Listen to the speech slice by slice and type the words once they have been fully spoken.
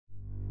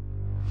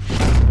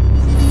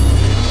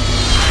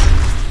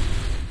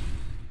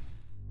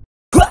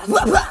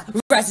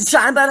Rise and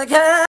shine, but I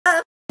can't.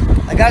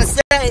 I gotta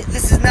say,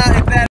 this is not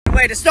a bad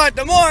way to start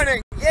the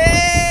morning.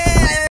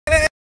 Yeah!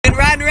 Been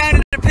riding around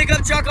in a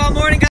pickup truck all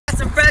morning, got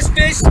some fresh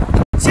fish.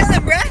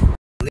 Chillin', bruh.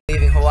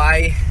 Leaving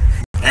Hawaii,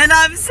 and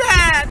I'm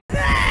sad.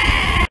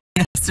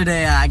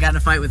 Yesterday, I got in a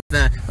fight with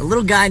a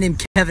little guy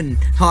named Kevin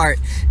Hart.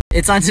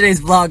 It's on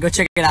today's vlog. Go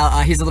check it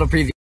out. Here's a little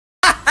preview.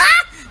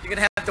 You're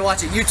gonna have to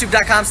watch it.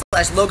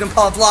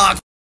 YouTube.com/LoganPaulVlogs.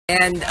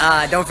 And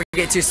don't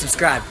forget to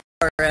subscribe,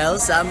 or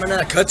else I'm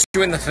gonna cut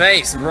you in the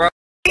face, bro.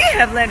 We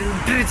have landed.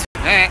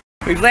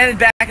 We've landed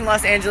back in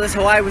Los Angeles.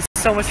 Hawaii was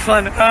so much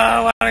fun. Oh,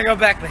 I wanna go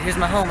back, but here's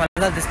my home. I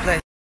love this place.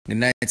 Good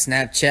night,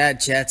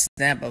 Snapchat, chat,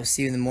 snap. I'll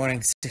see you in the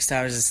morning. 6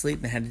 hours of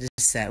sleep and had to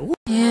just sat.